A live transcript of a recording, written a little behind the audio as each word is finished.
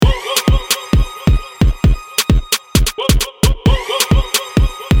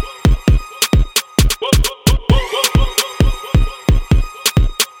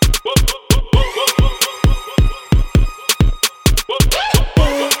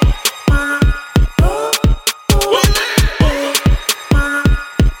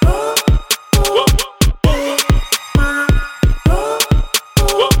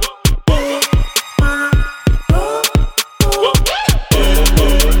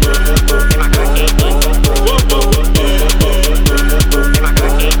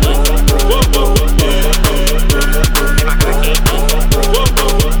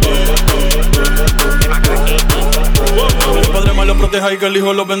que el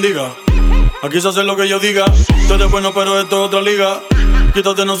hijo los bendiga. Aquí se hace lo que yo diga. Tú eres bueno, pero esto es otra liga.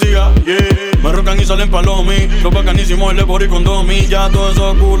 Quítate, no siga, yeah. Me rocan y salen palomi. Los bacanísimos, el de Bori con Domi. Ya todos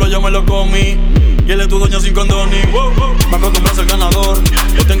esos culos yo me los comí. Y él es tu doña sin condoni. Me acostumbras al ganador.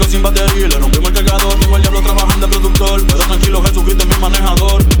 Lo tengo sin batería y le rompimos el cargador. Tengo el diablo trabajando de productor. Pero tranquilo, Jesucristo es mi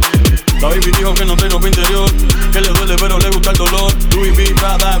manejador. La baby dijo que no tengo ropa interior, que le duele pero le gusta el dolor. Louis V,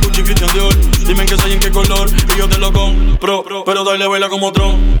 Prada, Gucci, Christian Dior. Dime en qué soy, en qué color, y yo te lo compro. Pero dale, baila como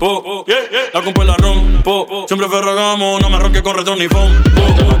trompo. La compro en la rompo. Siempre ferragamo, no me roque con retro ni phone.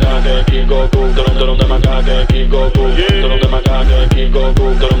 De macaque, Kiko, Toron de macaque, Kiko, Toron de macaque, Kiko,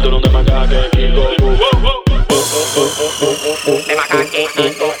 Toron de macaque, Kiko, de macaque,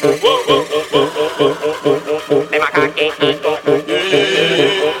 Kiko,